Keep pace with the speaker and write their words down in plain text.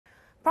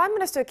Prime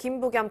Minister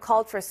Kim Boo-kyum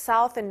called for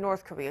South and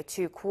North Korea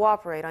to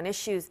cooperate on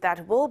issues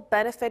that will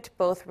benefit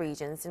both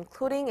regions,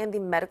 including in the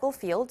medical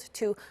field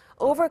to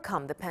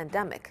overcome the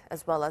pandemic,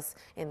 as well as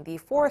in the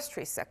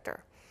forestry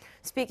sector.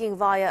 Speaking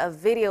via a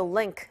video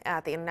link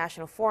at the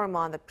International Forum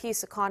on the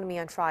Peace Economy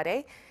on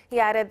Friday, he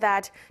added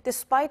that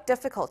despite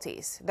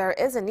difficulties, there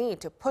is a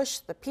need to push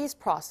the peace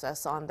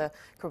process on the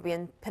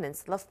Korean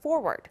Peninsula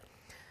forward.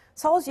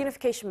 Seoul's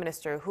unification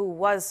minister, who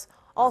was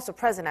also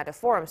present at the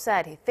forum,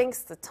 said he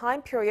thinks the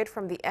time period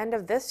from the end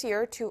of this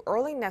year to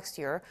early next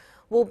year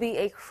will be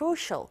a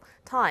crucial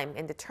time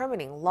in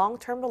determining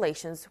long-term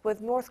relations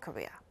with North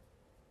Korea.